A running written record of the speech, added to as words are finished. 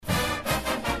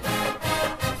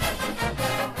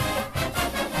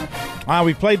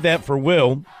We played that for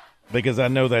Will because I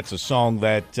know that's a song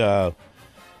that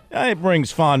it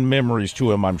brings fond memories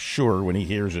to him, I'm sure, when he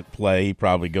hears it play. He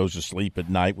probably goes to sleep at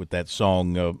night with that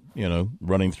song,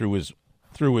 running through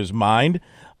his mind.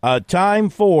 Time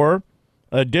for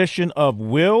edition of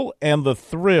Will and the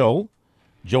Thrill,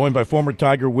 joined by former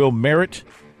Tiger Will Merritt,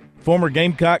 former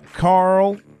Gamecock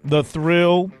Carl the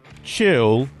Thrill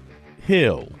Chill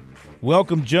Hill.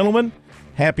 Welcome, gentlemen.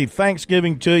 Happy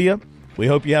Thanksgiving to you. We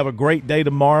hope you have a great day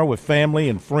tomorrow with family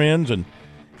and friends and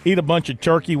eat a bunch of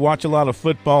turkey, watch a lot of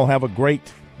football, have a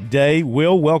great day.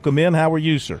 Will, welcome in. How are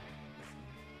you, sir?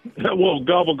 Well,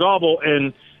 gobble, gobble.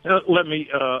 And how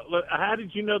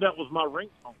did you know that was my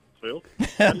ringtone, Phil?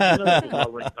 How did you know that was my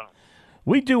ringtone?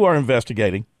 We do our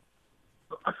investigating.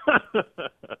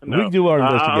 No, we do our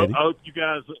investigating. I hope you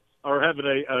guys are having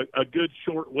a good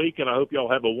short week, and I hope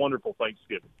y'all have a wonderful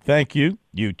Thanksgiving. Thank you.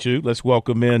 You too. Let's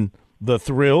welcome in the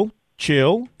Thrill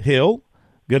Chill Hill.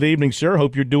 Good evening, sir.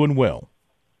 Hope you're doing well.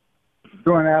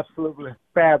 Doing absolutely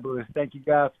fabulous. Thank you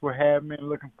guys for having me and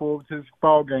looking forward to this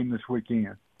ball game this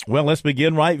weekend. Well, let's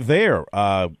begin right there.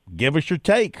 Give us your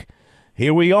take.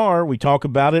 Here we are. We talk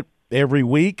about it every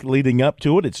week leading up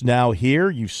to it. It's now here.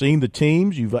 You've seen the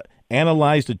teams. You've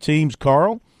analyzed the teams,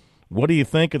 Carl. What do you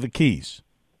think of the keys?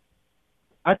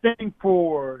 I think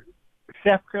for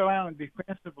South Carolina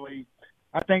defensively,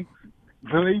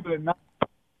 believe it or not,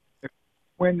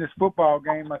 win this football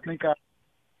game. I think I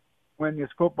win this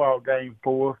football game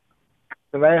for us.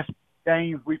 The last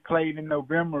games we played in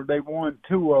November, they won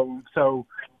 2 of them. So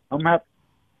I'm happy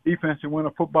defense to win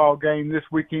a football game this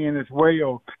weekend as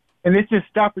well. And it's just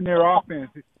stopping their offense.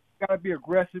 It's got to be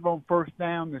aggressive on first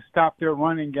down to stop their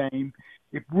running game.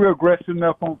 If we're aggressive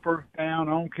enough on first down,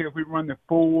 I don't care if we run the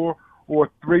 4 or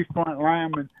 3 front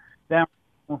linemen down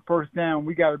on first down,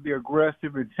 we got to be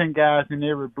aggressive and send guys in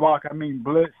every block. I mean,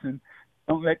 blitz, and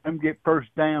don't let them get first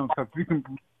down. So if you can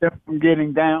stop them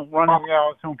getting down, running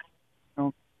yards on,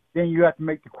 then you have to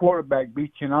make the quarterback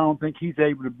beat you, and I don't think he's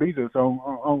able to beat us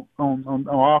on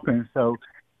offense. So,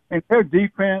 and their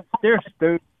defense, they're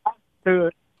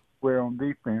stood where on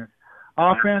defense.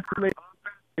 Offensively,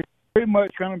 it's pretty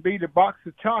much going to be the box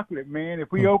of chocolate, man.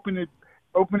 If we open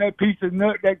that piece of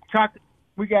nut, that chocolate,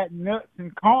 we got nuts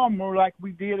and caramel like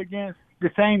we did against the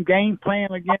same game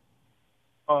plan against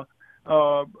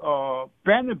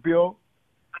Vanderbilt.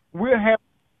 We'll have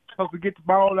to get the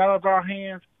ball out of our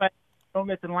hands. Don't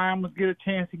let the linemen get a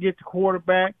chance to get the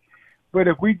quarterback. But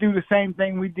if we do the same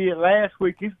thing we did last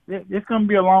week, it's going to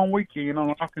be a long weekend on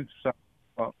the offensive side.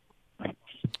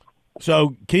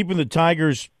 So keeping the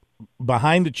Tigers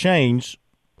behind the chains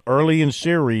early in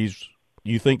series,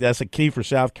 you think that's a key for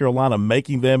South Carolina,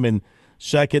 making them in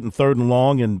second and third and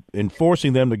long and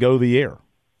forcing them to go the air?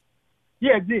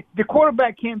 Yeah, the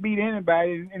quarterback can't beat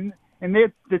anybody, and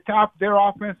their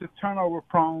offense is turnover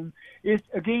prone. It's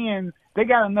again, they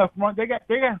got enough run. They got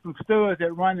some studs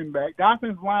at running back. The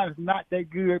offensive line is not that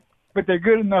good, but they're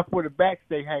good enough for the backs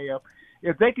they have.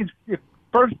 If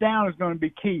first down is going to be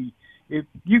key. If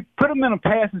you put them in a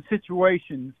passing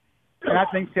situation, and I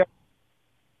think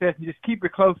just keep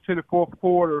it close to the fourth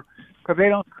quarter because they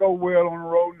don't score well on the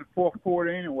road in the fourth quarter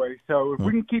anyway. So if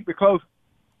we can keep it close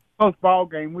ball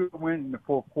game, we'll win in the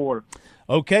fourth quarter.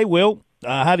 Okay, Will,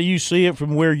 how do you see it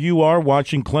from where you are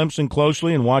watching Clemson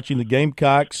closely and watching the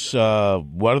Gamecocks?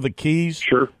 What are the keys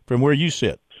from where you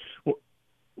sit?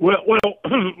 Well,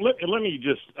 let me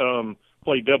just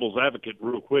play devil's advocate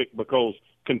real quick because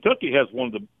Kentucky has one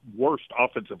of the worst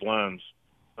offensive lines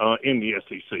in the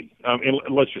SEC. And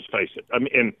let's just face it. I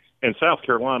mean, and South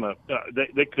Carolina,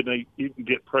 they couldn't even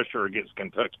get pressure against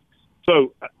Kentucky.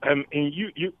 So, and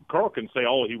Carl can say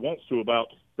all he wants to about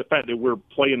the fact that we're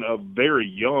playing a very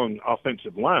young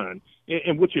offensive line,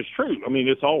 and which is true. I mean,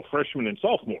 it's all freshmen and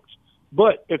sophomores.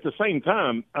 But at the same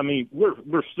time, I mean,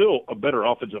 we're still a better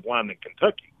offensive line than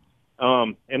Kentucky.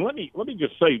 And let me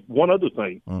just say one other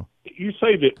thing. You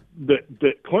say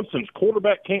that Clemson's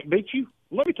quarterback can't beat you.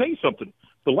 Let me tell you something.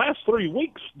 The last 3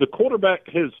 weeks, the quarterback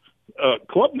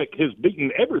Klubnik has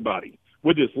beaten everybody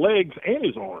with his legs and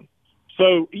his arm.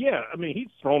 So, yeah, I mean, he's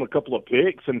thrown a couple of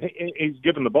picks and he's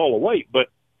given the ball away. But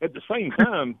at the same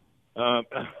time,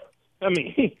 I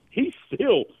mean, he's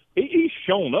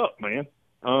shown up, man.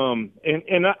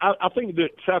 And I think that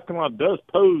South Carolina does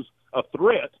pose a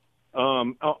threat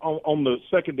on the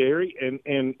secondary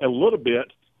and a little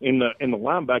bit in the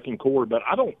linebacking core. But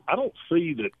I don't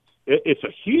see that it's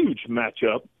a huge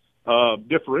matchup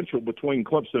differential between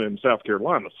Clemson and South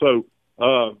Carolina. So,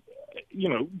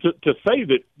 to say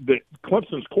that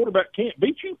Clemson's quarterback can't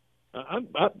beat you,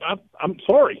 I'm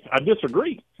sorry, I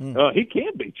disagree. He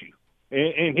can beat you.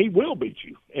 and he will beat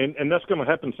you, and that's going to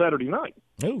happen Saturday night.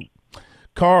 Ooh.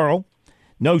 Carl,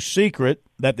 no secret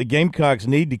that the Gamecocks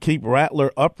need to keep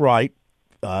Rattler upright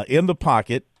in the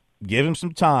pocket, give him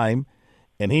some time,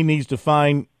 and he needs to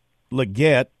find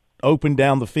Leggett open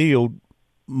down the field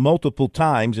multiple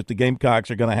times if the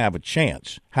Gamecocks are going to have a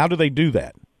chance. How do they do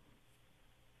that?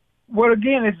 Well,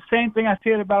 again, it's the same thing I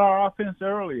said about our offense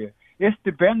earlier. It's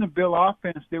the Vanderbilt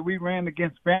offense that we ran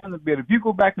against Vanderbilt. If you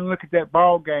go back and look at that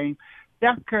ball game,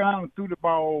 South Carolina threw the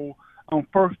ball on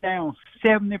first down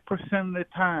 70% of the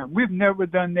time. We've never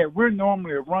done that. We're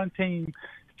normally a run team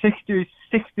 60+%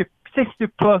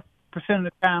 of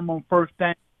the time on first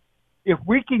down. If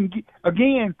we can get,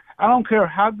 again, I don't care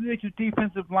how good your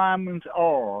defensive linemen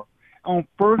are, on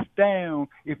first down,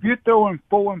 if you're throwing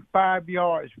 4 and 5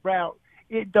 yards route,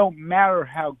 it don't matter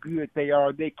how good they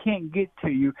are. They can't get to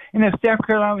you. And if South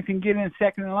Carolina can get in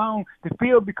second and long, the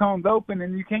field becomes open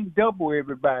and you can't double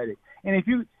everybody. And if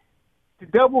you to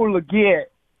double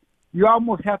Leggett, you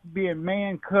almost have to be in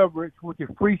man coverage with your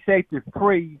free safety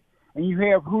free, and you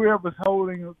have whoever's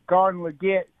holding guarding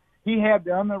Leggett. He had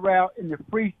the under route in the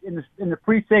free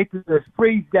free safety that's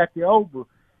freeze got the over.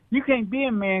 You can't be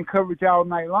in man coverage all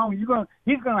night long.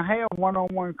 He's gonna have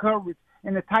one-on-one coverage,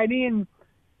 and the tight end,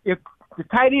 if the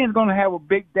tight end is gonna have a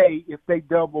big day if they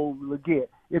double Leggett.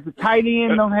 If the tight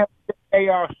end don't have a big day,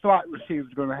 our slot receiver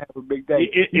is gonna have a big day.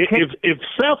 If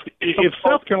South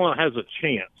Carolina has a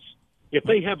chance, if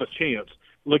they have a chance,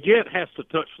 Leggett has to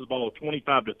touch the ball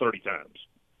 25 to 30 times.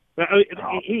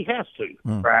 He has to,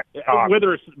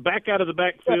 whether it's back out of the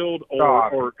backfield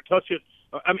or touch it.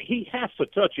 I mean, he has to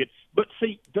touch it. But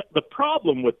see, the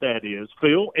problem with that is,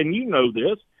 Phil, and you know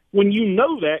this, when you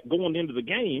know that going into the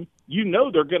game, you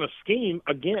know they're going to scheme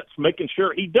against making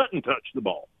sure he doesn't touch the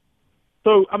ball.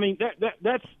 So I mean that's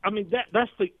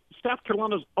the South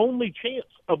Carolina's only chance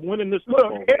of winning this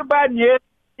football. Look, everybody in the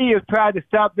SEC has tried to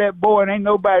stop that boy, and ain't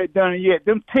nobody done it yet.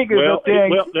 Them tickets up there.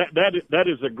 Well, that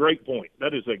is a great point.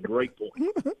 That is a great point.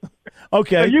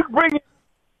 Okay, so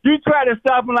you try to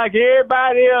stop him like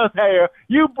everybody else has.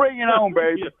 You bring it on,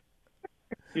 baby.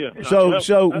 Yeah.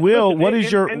 So Will, what is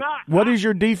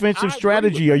your defensive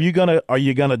strategy? Are you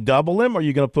gonna double him? Are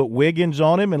you gonna put Wiggins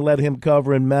on him and let him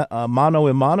cover in mano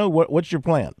a mano? What's your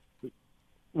plan?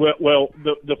 Well,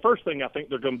 the first thing I think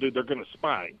they're going to do, they're going to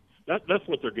spy him. That's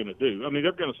what they're going to do. I mean,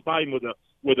 they're going to spy him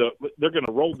they're going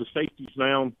to roll the safeties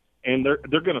down, and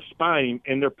they're going to spy him,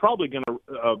 and they're probably going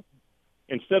to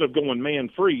instead of going man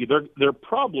free, they're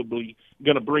probably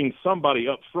going to bring somebody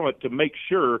up front to make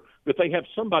sure that they have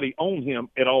somebody on him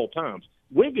at all times.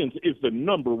 Wiggins is the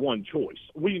number one choice.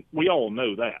 We all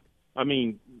know that. I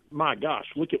mean, my gosh,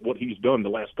 look at what he's done the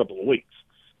last couple of weeks.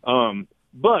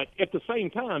 But at the same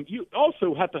time, you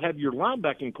also have to have your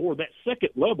linebacking core, that second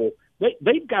level,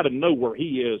 they've got to know where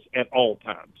he is at all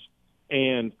times.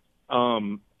 And,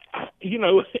 but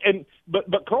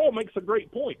Carl makes a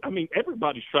great point. I mean,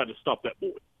 everybody's trying to stop that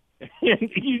boy. And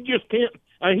you just can't.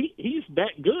 He's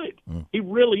that good. He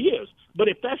really is. But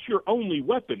if that's your only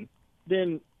weapon,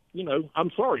 then,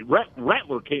 I'm sorry,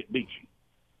 Rattler can't beat you.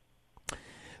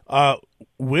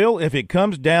 Will, if it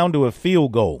comes down to a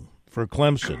field goal for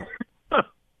Clemson,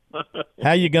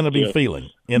 how you going to be feeling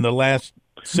in the last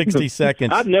 60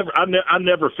 seconds? I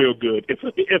never feel good if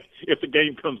the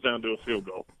game comes down to a field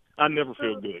goal. I never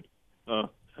feel good.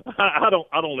 I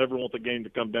don't ever want the game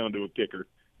to come down to a kicker.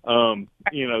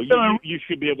 You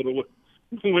should be able to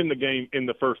win the game in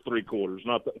the first three quarters,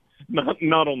 not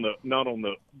on the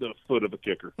foot of a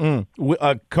kicker.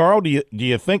 Carl, do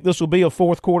you think this will be a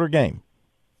fourth quarter game?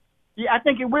 Yeah, I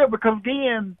think it will, because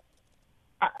again,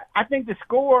 I think the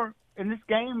score in this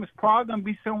game is probably going to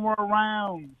be somewhere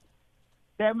around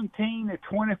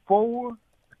 17-24,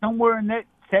 somewhere in that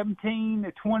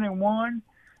 17-21.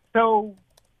 So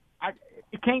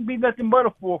it can't be nothing but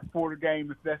a fourth quarter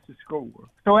game if that's the score.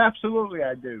 So absolutely,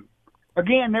 I do.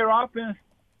 Again, their offense,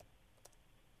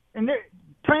 and they're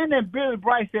playing that Billy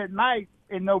Bryce at night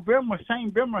in November.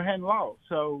 St. Bimmer hadn't lost,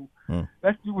 so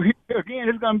that's again.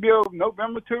 It's going to be a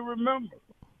November to remember.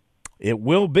 It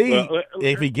will be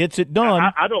if he gets it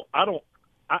done. I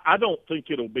don't think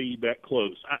it'll be that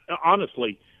close.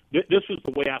 Honestly, this is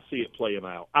the way I see it playing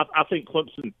out. I think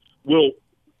Clemson will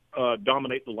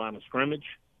dominate the line of scrimmage.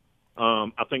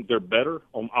 I think they're better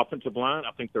on offensive line.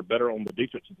 I think they're better on the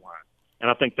defensive line, and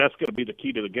I think that's going to be the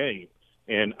key to the game.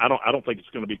 And I don't think it's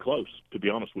going to be close, to be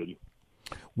honest with you.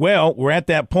 Well, we're at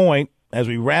that point. As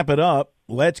we wrap it up,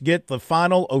 let's get the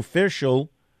final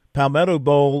official Palmetto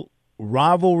Bowl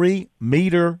rivalry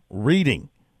meter reading.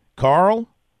 Carl,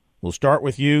 we'll start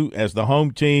with you as the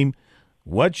home team.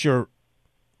 What's your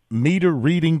meter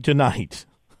reading tonight?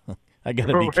 I got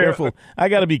to be careful. I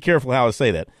got to be careful how I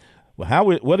say that.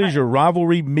 Well, what is your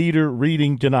rivalry meter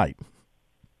reading tonight?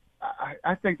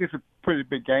 I think this is a pretty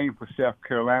big game for South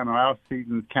Carolina. Our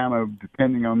season's kind of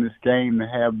depending on this game to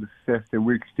have the success that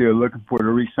we're still looking for to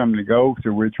reach some of the goals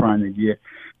that we're trying to get.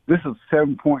 This is a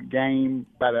 7-point game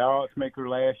by the odds maker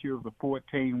last year. It was a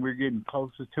 14. We're getting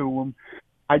closer to them.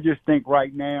 I just think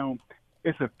right now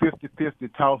it's a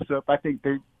 50-50 toss-up. I think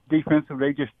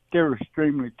defensively, they're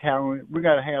extremely talented. We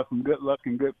got to have some good luck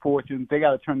and good fortune. They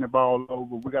got to turn the ball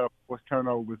over. We got to force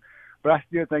turnovers. But I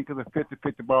still think it's a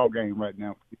 50-50 ball game right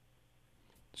now.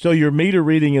 So your meter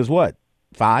reading is what?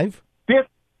 5?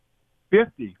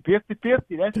 50. That's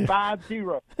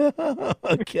 5-0.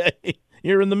 Okay.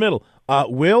 You're in the middle.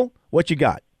 Will, what you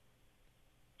got?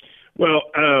 Well,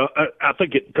 I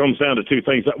think it comes down to two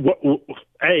things.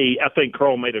 I think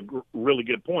Carl made a really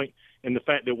good point in the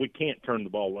fact that we can't turn the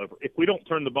ball over. If we don't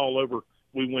turn the ball over,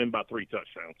 we win by 3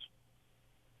 touchdowns.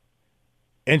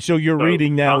 And so your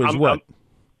reading now is what?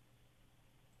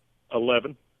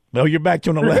 11. No, you're back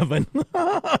to an 11.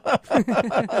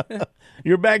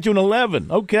 You're back to an 11.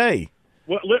 Okay.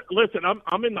 Well, listen,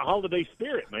 I'm in the holiday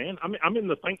spirit, man. I'm in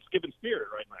the Thanksgiving spirit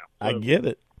right now. So. I get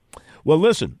it. Well,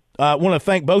 listen, I want to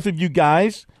thank both of you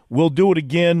guys. We'll do it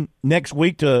again next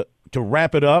week to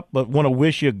wrap it up, but want to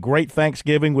wish you a great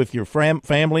Thanksgiving with your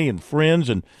family and friends,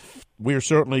 and we're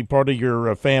certainly part of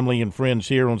your family and friends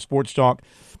here on Sports Talk,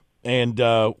 and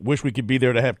wish we could be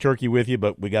there to have turkey with you,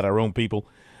 but we got our own people.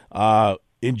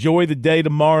 Enjoy the day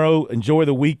tomorrow. Enjoy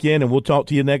the weekend, and we'll talk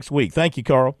to you next week. Thank you,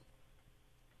 Carl.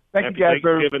 Thank you, guys.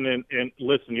 Thanksgiving, and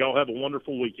listen, y'all have a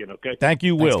wonderful weekend, okay? Thank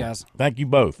you, Will. Thanks, guys. Thank you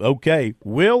both. Okay,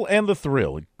 Will and the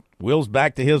Thrill. Will's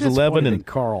back to his 11, and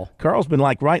Carl's been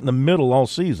like right in the middle all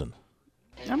season.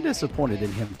 I'm disappointed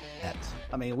in him.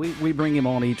 I mean, we bring him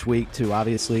on each week to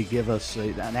obviously give us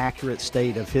an accurate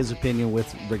state of his opinion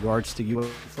with regards to UF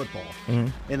football.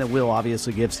 Mm-hmm. And then Will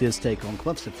obviously gives his take on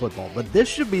Clemson football. But this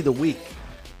should be the week.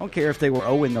 I don't care if they were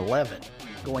 0-11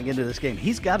 going into this game.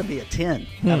 He's got to be a 10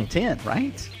 out of 10,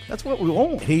 right? That's what we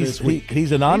want this week.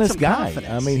 He's an honest guy.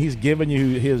 Confidence. I mean, he's giving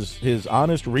you his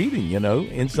honest reading,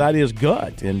 inside his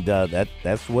gut. And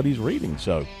that's what he's reading.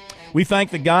 So we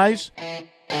thank the guys.